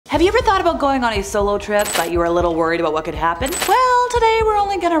Have you ever thought about going on a solo trip but you were a little worried about what could happen? Well, today we're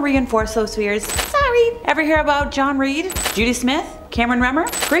only gonna reinforce those fears. Sorry. Ever hear about John Reed, Judy Smith, Cameron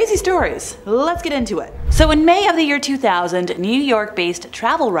Remmer? Crazy stories. Let's get into it. So in May of the year 2000, New York-based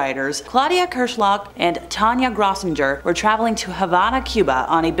travel writers Claudia Kirschhoch and Tanya Grossinger were traveling to Havana, Cuba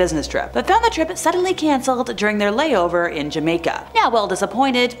on a business trip, but found the trip suddenly cancelled during their layover in Jamaica. Now, while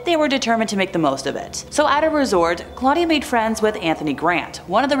disappointed, they were determined to make the most of it. So at a resort, Claudia made friends with Anthony Grant,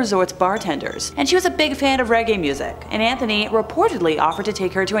 one of the resort's bartenders, and she was a big fan of reggae music, and Anthony reportedly offered to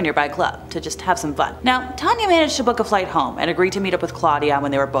take her to a nearby club to just have some fun. Now, Tanya managed to book a flight home and agreed to meet up with Claudia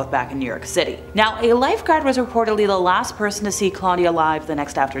when they were both back in New York City. Now, a lifeguard was reportedly the last person to see Claudia live the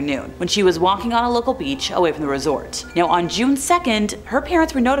next afternoon, when she was walking on a local beach away from the resort. Now, on June 2nd, her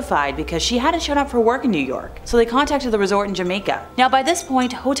parents were notified because she hadn't shown up for work in New York, so they contacted the resort in Jamaica. Now, by this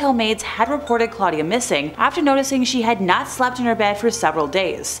point, hotel maids had reported Claudia missing after noticing she had not slept in her bed for several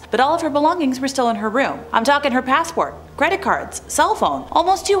days, but all of her belongings were still in her room. I'm talking her passport, credit cards, cell phone.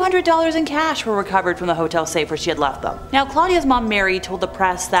 Almost $200 in cash were recovered from the hotel safe where she had left them. Now, Claudia's mom Mary told the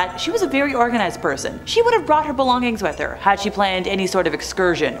press that she was a very organized person. She would have brought her belongings with her had she planned any sort of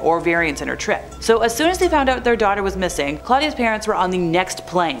excursion or variance in her trip. So as soon as they found out their daughter was missing, Claudia's parents were on the next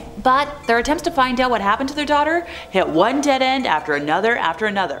plane. But their attempts to find out what happened to their daughter hit one dead end after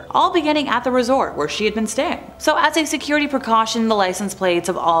another, all beginning at the resort where she had been staying. So as a security precaution, the license plates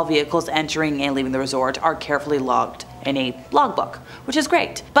of all vehicles entering and leaving the resort are carefully logged in a logbook, which is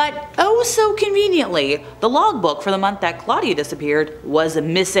great. But oh so conveniently, the logbook for the month that Claudia disappeared was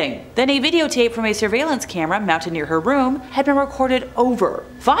missing. Then a videotape from a surveillance camera mounted near her room had been recorded over.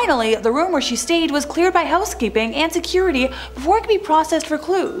 Finally, the room where she stayed was cleared by housekeeping and security before it could be processed for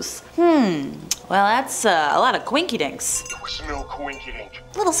clues. Well, that's a lot of quinky-dinks. There was no quinky-dink.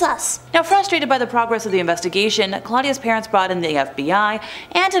 Little sus. Now, frustrated by the progress of the investigation, Claudia's parents brought in the FBI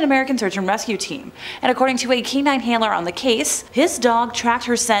and an American search and rescue team. And according to a canine handler on the case, his dog tracked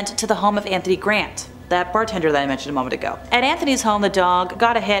her scent to the home of Anthony Grant, that bartender that I mentioned a moment ago. At Anthony's home, the dog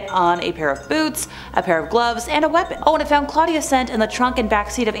got a hit on a pair of boots, a pair of gloves, and a weapon. Oh, and it found Claudia's scent in the trunk and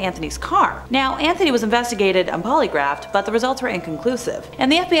backseat of Anthony's car. Now, Anthony was investigated and polygraphed, but the results were inconclusive. And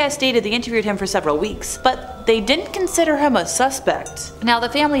the FBI stated they interviewed him for several weeks, but they didn't consider him a suspect. Now, the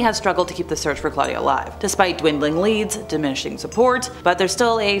family has struggled to keep the search for Claudia alive, despite dwindling leads, diminishing support, but there's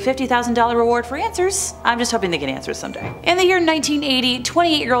still a $50,000 reward for answers. I'm just hoping they get answers someday. In the year 1980,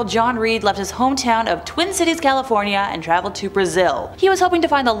 28-year-old John Reed left his hometown of Twin Cities, California and traveled to Brazil. He was hoping to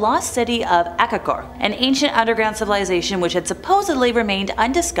find the lost city of Widicker, an ancient underground civilization which had supposedly remained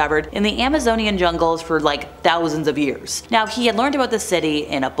undiscovered in the Amazonian jungles for like thousands of years. Now, he had learned about the city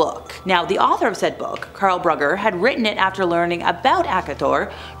in a book. Now, the author of said book, Carl Brugger, had written it after learning about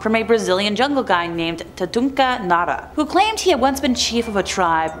Widicker from a Brazilian jungle guy named Tatunka Nara, who claimed he had once been chief of a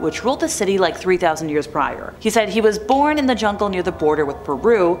tribe which ruled the city like 3,000 years prior. He said he was born in the jungle near the border with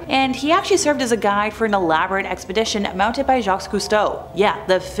Peru, and he actually served as a guide for an elaborate expedition mounted by Jacques Cousteau. Yeah,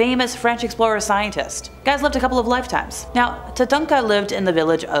 the famous French explorer-scientist. Guy's lived a couple of lifetimes. Now, Tatunka lived in the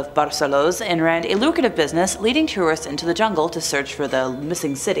village of Barcelos and ran a lucrative business leading tourists into the jungle to search for the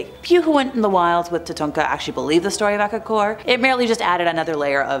missing city. Few who went in the wilds with Tatunka actually believe the story of Widicker. It merely just added another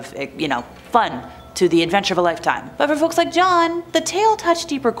layer of, fun to the adventure of a lifetime. But for folks like John, the tale touched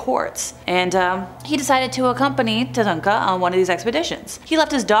deeper chords, and he decided to accompany Tatunka on one of these expeditions. He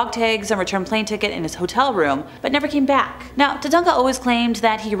left his dog tags and return plane ticket in his hotel room, but never came back. Now, Tatunka always claimed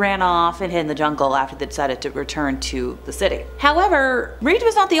that he ran off and hid in the jungle after they decided to return to the city. However, Reed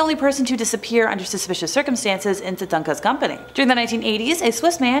was not the only person to disappear under suspicious circumstances in Tatunka's company. During the 1980s, a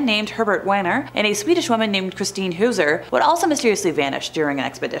Swiss man named Herbert Weiner and a Swedish woman named Christine Huser would also mysteriously vanish during an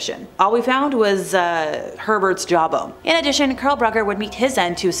expedition. All we found was Herbert's jawbone. In addition, Carl Brugger would meet his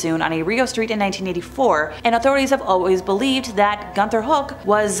end too soon on a Rio street in 1984, and authorities have always believed that Gunther Hook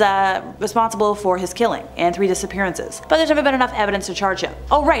was responsible for his killing and 3 disappearances, but there's never been enough evidence to charge him.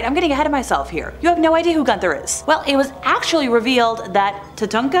 Oh right, I'm getting ahead of myself here. You have no idea who Gunther is. Well, it was actually revealed that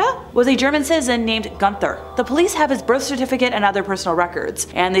Tatunka was a German citizen named Gunther. The police have his birth certificate and other personal records,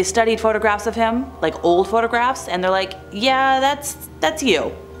 and they studied photographs of him, like old photographs, and they're like, yeah, that's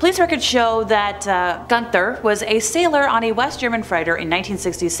you. Police records show that Gunther was a sailor on a West German freighter in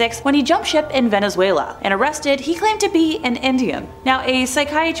 1966 when he jumped ship in Venezuela, and arrested, he claimed to be an Indian. Now, a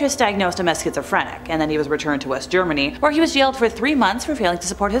psychiatrist diagnosed him as schizophrenic, and then he was returned to West Germany, where he was jailed for 3 months for failing to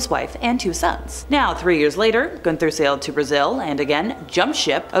support his wife and 2 sons. Now, 3 years later, Gunther sailed to Brazil and again jumped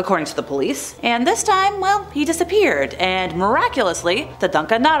ship, according to the police, and this time, well, he disappeared, and miraculously,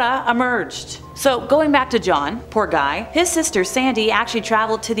 Tatunka Nara emerged. So going back to John, poor guy, his sister Sandy actually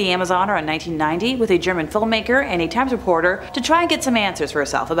traveled to the Amazon around 1990 with a German filmmaker and a Times reporter to try and get some answers for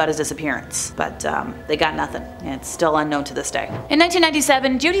herself about his disappearance. But they got nothing. It's still unknown to this day. In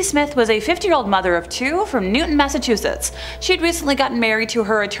 1997, Judy Smith was a 50-year-old mother of 2 from Newton, Massachusetts. She had recently gotten married to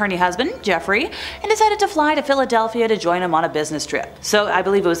her attorney husband, Jeffrey, and decided to fly to Philadelphia to join him on a business trip. So I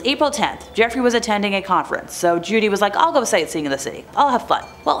believe it was April 10th. Jeffrey was attending a conference, so Judy was like, I'll go sightseeing in the city. I'll have fun.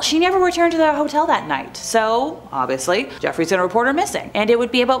 Well, she never returned to the hotel that night, so obviously Jeffrey's gonna report her missing. And it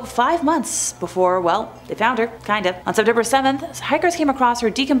would be about 5 months before, well, they found her, kind of. On September 7th, hikers came across her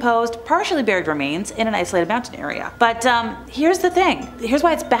decomposed, partially buried remains in an isolated mountain area. But here's the thing. Here's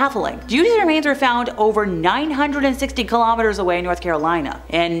why it's baffling. Judy's remains were found over 960 kilometers away in North Carolina,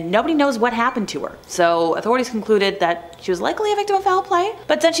 and nobody knows what happened to her. So authorities concluded that she was likely a victim of foul play,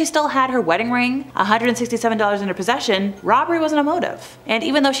 but since she still had her wedding ring, $167 in her possession, robbery wasn't a motive. And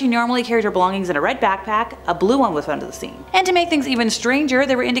even though she normally carried her belongings in a red backpack, a blue one was found at the scene. And to make things even stranger,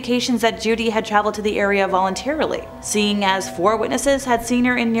 there were indications that Judy had traveled to the area voluntarily, seeing as 4 witnesses had seen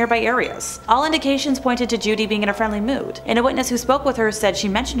her in nearby areas. All indications pointed to Judy being in a friendly mood, and a witness who spoke with her said she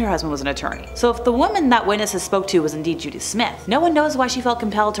mentioned her husband was an attorney. So if the woman that witnesses spoke to was indeed Judy Smith, no one knows why she felt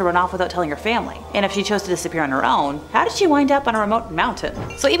compelled to run off without telling her family. And if she chose to disappear on her own, how did she wind up on a remote mountain?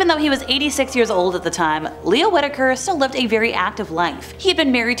 So even though he was 86 years old at the time, Leo Widicker still lived a very active life. He had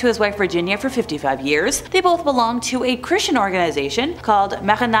been married to his wife Virginia for 55 years. They both belonged to a Christian organization called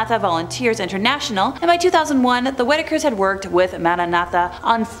Maranatha Volunteers International, and by 2001, the Whitakers had worked with Maranatha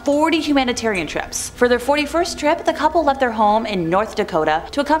on 40 humanitarian trips. For their 41st trip, the couple left their home in North Dakota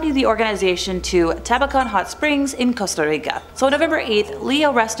to accompany the organization to Tabacon Hot Springs in Costa Rica. So on November 8th,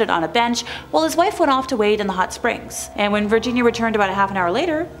 Leo rested on a bench while his wife went off to wade in the hot springs. And when Virginia returned about a half an hour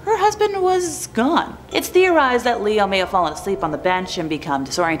later, her husband was gone. It's theorized that Leo may have fallen asleep on the bench and become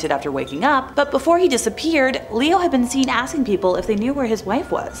disoriented after waking up, but before he disappeared, Leo had been seen asking people if they knew where his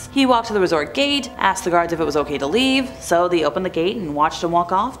wife was. He walked to the resort gate, asked the guards if it was okay to leave, so they opened the gate and watched him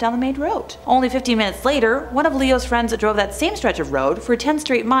walk off down the main road. Only 15 minutes later, one of Leo's friends drove that same stretch of road for 10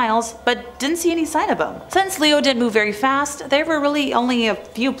 straight miles, but didn't see any sign of him. Since Leo didn't move very fast, there were really only a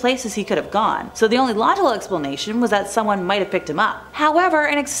few places he could have gone, so the only logical explanation was that someone might have picked him up. However,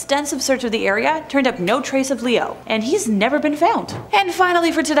 an extensive search of the area turned up no trace of Leo, and he's never been found. And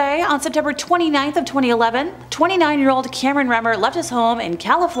finally for today, on September 29th of 2011, 29-year-old Cameron Remmer left his home in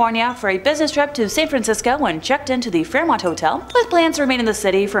California for a business trip to San Francisco and checked into the Fairmont Hotel with plans to remain in the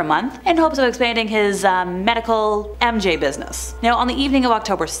city for a month in hopes of expanding his medical MJ business. Now, on the evening of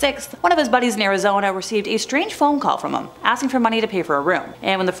October 6th, one of his buddies in Arizona received a strange phone call from him, asking for money to pay for a room.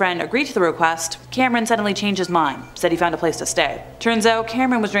 And when the friend agreed to the request, Cameron suddenly changed his mind, said he found a place to stay. Turns out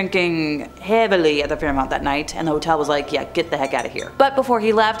Cameron was drinking heavily at the Fairmont that night, and the hotel was like, yeah, get the heck out of here. But before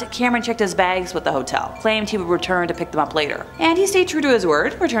he left, Cameron checked his bags with the hotel, claimed he would return to pick them up later. And he stayed true to his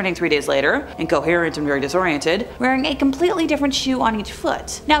word, returning 3 days later, incoherent and very disoriented, wearing a completely different shoe on each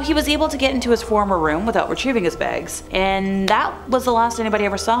foot. Now, he was able to get into his former room without retrieving his bags, and that was the last anybody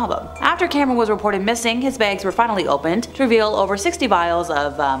ever saw of him. After Cameron was reported missing, his bags were finally opened to reveal over 60 vials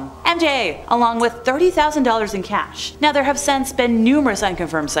of MJ, along with $30,000 in cash. Now, there have since been numerous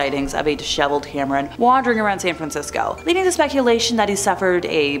unconfirmed sightings of a disheveled Cameron wandering around San Francisco, leading to speculation that he suffered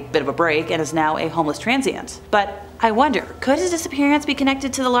a bit of a break and is now a homeless transient. But I wonder, could his disappearance be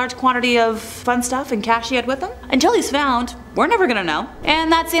connected to the large quantity of fun stuff and cash he had with him? Until he's found, we're never gonna know.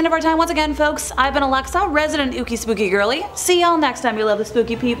 And that's the end of our time once again, folks. I've been Alexa, resident Ookie Spooky Girly. See y'all next time, you love the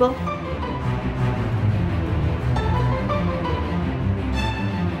spooky people.